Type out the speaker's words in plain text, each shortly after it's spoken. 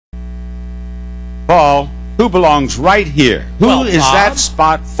Paul, who belongs right here? Who is that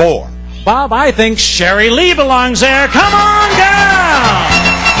spot for? Bob, I think Sherry Lee belongs there. Come on down!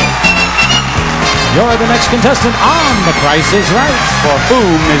 You're the next contestant on The Price is Right. For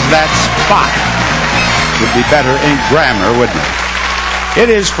whom is that spot? Would be better in grammar, wouldn't it?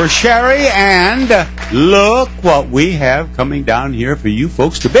 It is for Sherry, and look what we have coming down here for you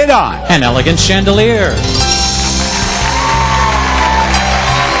folks to bid on. An elegant chandelier.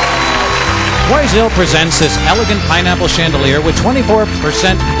 Quoizel presents this elegant pineapple chandelier with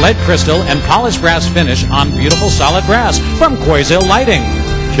 24% lead crystal and polished brass finish on beautiful solid brass from Quoizel Lighting.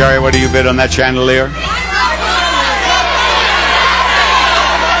 Sherry, what do you bid on that chandelier?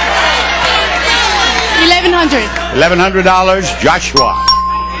 $1,100. $1,100, Joshua.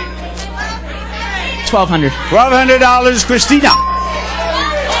 $1,200. $1,200, Christina.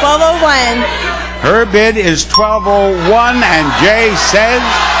 $1,201. Her bid is $1,201, and Jay says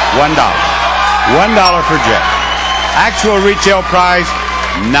 $1. $1 for Jay. Actual retail price,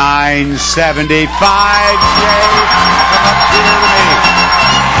 $9.75. Jay, come up here to me.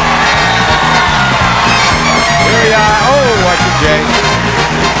 Here you are. Oh, watch it, Jay.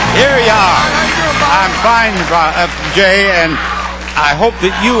 Here you are. I'm fine, Jay, and I hope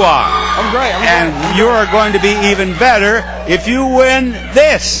that you are. I'm great. And you are going to be even better if you win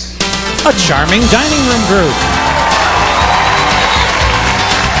this. A charming dining room group.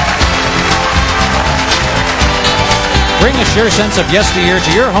 Bring a sure sense of yesteryear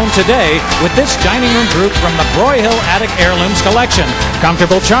to your home today with this dining room group from the Broyhill Attic Heirlooms Collection.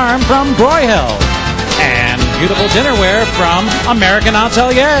 Comfortable charm from Broyhill. And beautiful dinnerware from American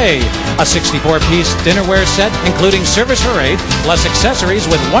Atelier. A 64-piece dinnerware set including service for 8 plus accessories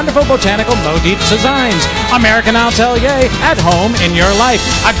with wonderful botanical motifs designs. American Atelier, at home in your life.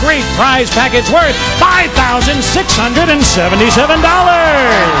 A great prize package worth $5,677. You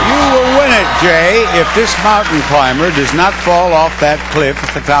will win it, Jay, if this mountain climber does not fall off that cliff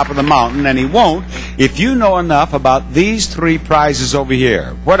at the top of the mountain, and he won't if you know enough about these 3 prizes over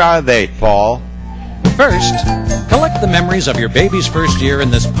here. What are they, Paul? First, collect the memories of your baby's first year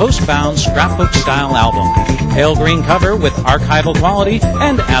in this post-bound scrapbook-style album. Pale green cover with archival quality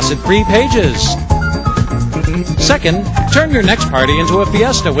and acid-free pages. Second, turn your next party into a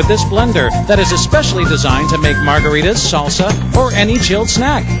fiesta with this blender that is especially designed to make margaritas, salsa, or any chilled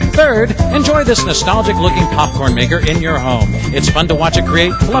snack. Third, enjoy this nostalgic-looking popcorn maker in your home. It's fun to watch it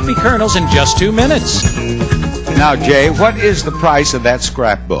create fluffy kernels in just 2 minutes. Now, Jay, what is the price of that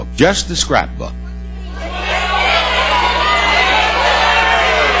scrapbook? Just the scrapbook.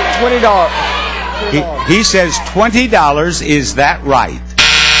 $20. He says $20. Is that right?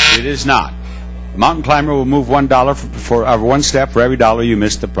 It is not. The mountain climber will move $1 for 1 step for every dollar you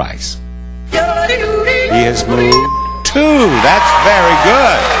miss the price. He has moved 2. That's very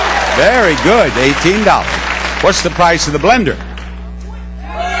good. Very good. $18. What's the price of the blender?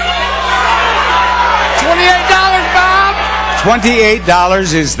 $28, Bob.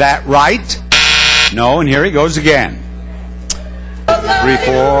 $28. Is that right? No, and here he goes again. 3, 4,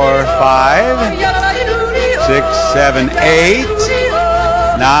 5, 6, 7, 8,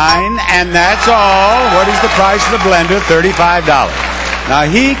 9, and that's all. What is the price of the blender? $35. Now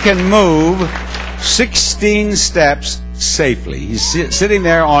he can move 16 steps safely. He's sitting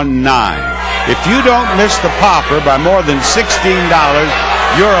there on 9. If you don't miss the popper by more than $16,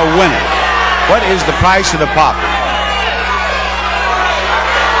 you're a winner. What is the price of the popper?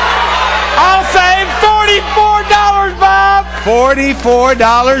 I'll say $44, Bob.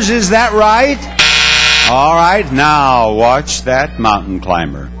 $44, is that right? All right, now watch that mountain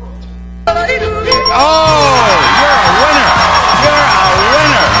climber. Oh, you're a winner. You're a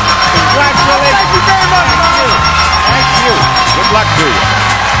winner. Congratulations. Thank you very much, Bob. Thank you. Good luck to you.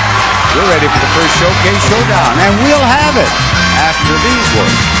 You're ready for the first Showcase Showdown, and we'll have it after these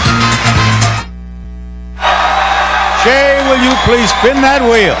words. Shay, will you please spin that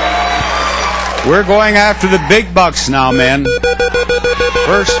wheel? We're going after the big bucks now, men.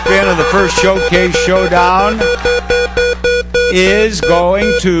 First spin of the first Showcase Showdown is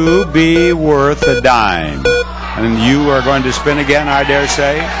going to be worth a dime. And you are going to spin again, I dare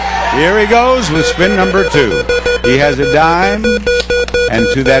say. Here he goes with spin number 2. He has a dime, and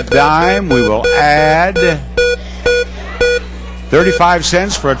to that dime we will add 35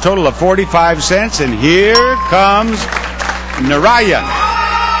 cents for a total of 45 cents. And here comes Narayan.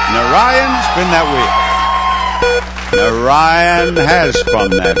 Narayan, spin that wheel. Narayan has spun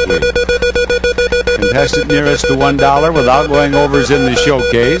that wheel. Contestant nearest to $1 without going overs in the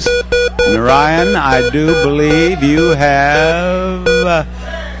showcase. Narayan, I do believe you have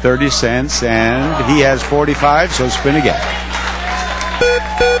 30 cents, and he has 45, so spin again.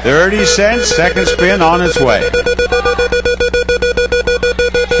 30 cents, second spin on its way.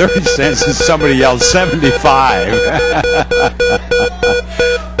 30 cents and somebody yelled 75.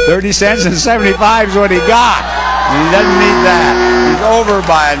 30 cents and 75 is what he got. He doesn't need that. He's over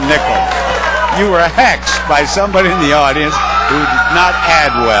by a nickel. You were hexed by somebody in the audience who did not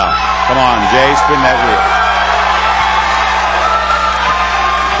add well. Come on, Jay, spin that wheel.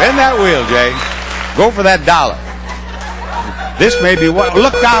 Spin that wheel, Jay. Go for that dollar. This may be what.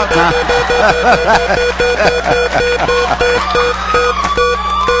 Look out now.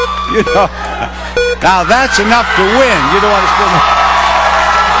 You know, now that's enough to win. You don't want to spin.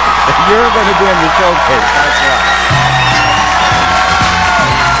 You're going to be in the showcase. That's right.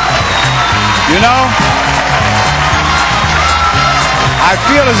 You know, I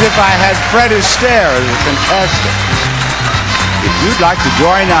feel as if I had Fred Astaire as a contestant. If you'd like to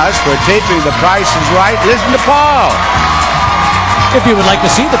join us for taping The Price is Right, listen to Paul. If you would like to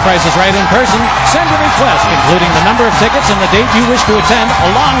see The Price is Right in person, send a request, including the number of tickets and the date you wish to attend,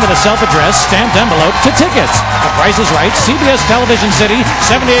 along with a self-addressed stamped envelope to Tickets. The Price is Right, CBS Television City,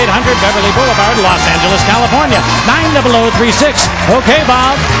 7800 Beverly Boulevard, Los Angeles, California, 90036. Okay,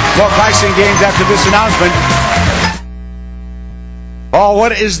 Bob. More pricing games after this announcement. Paul,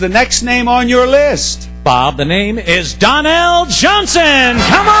 what is the next name on your list? Bob, the name is Donnell Johnson.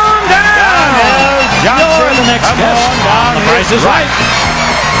 Come on down. Donnell Johnson. You're the next guest on The Price is Right.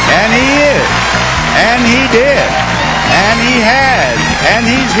 And he is. And he did. And he has. And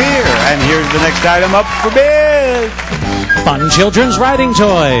he's here. And here's the next item up for bid. Fun children's riding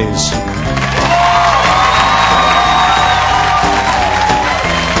toys.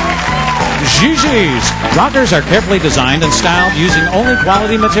 Gigi's. Rockers are carefully designed and styled using only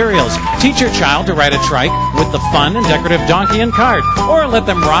quality materials. Teach your child to ride a trike with the fun and decorative donkey and cart, or let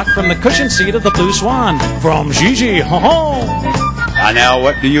them rock from the cushioned seat of the Blue Swan. From Gigi, ho-ho! Now,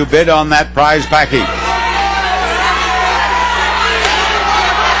 what do you bid on that prize package?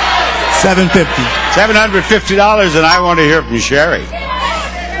 $750. $750, and I want to hear from Sherry.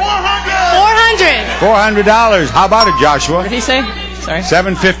 $400. $400. How about it, Joshua? What did he say? Sorry.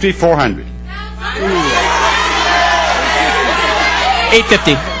 $750, $400.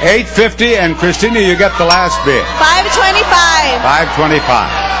 $850. $850, and Christina, you get the last bid. $525.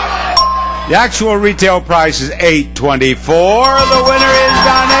 $525. The actual retail price is $824. The winner is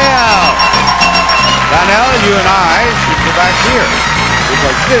Donnell. Donnell, you and I should go back here,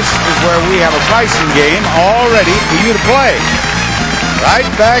 because this is where we have a pricing game all ready for you to play. Right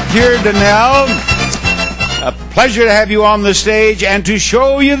back here, Donnell. A pleasure to have you on the stage and to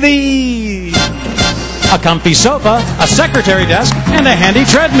show you these. A comfy sofa, a secretary desk, and a handy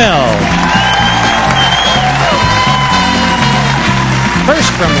treadmill.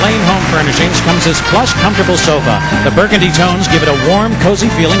 First, from Lane Home Furnishings comes this plush, comfortable sofa. The burgundy tones give it a warm, cozy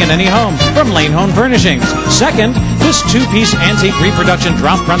feeling in any home from Lane Home Furnishings. Second, this two-piece antique reproduction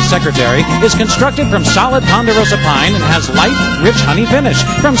drop front secretary is constructed from solid ponderosa pine and has light, rich honey finish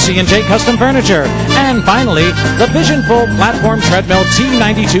from C&J Custom Furniture. And finally, the Vision Full Platform Treadmill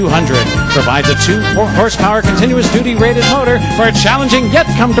T9200 provides a 2-horsepower continuous duty rated motor for a challenging yet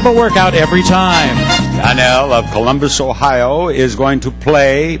comfortable workout every time. Donnell of Columbus, Ohio is going to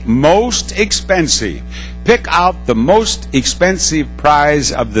play most expensive. Pick out the most expensive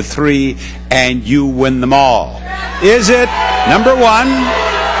prize of the three and you win them all. Is it number one?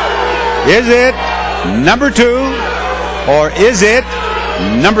 Is it number two? Or is it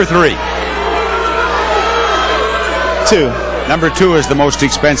number three? Two. Number two is the most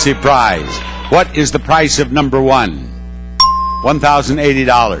expensive prize. What is the price of number one?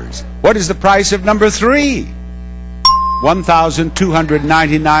 $1,080. What is the price of number three?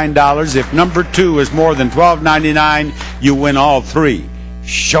 $1,299. If number two is more than $1,299, you win all three.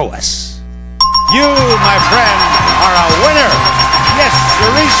 Show us. You, my friend, are a winner. Yes,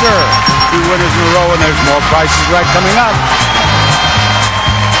 sir. 2 winners in a row, and there's more Prices Right coming up.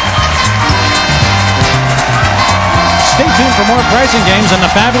 Stay tuned for more pricing games and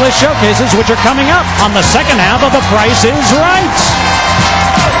the fabulous showcases which are coming up on the second half of The Price is Right.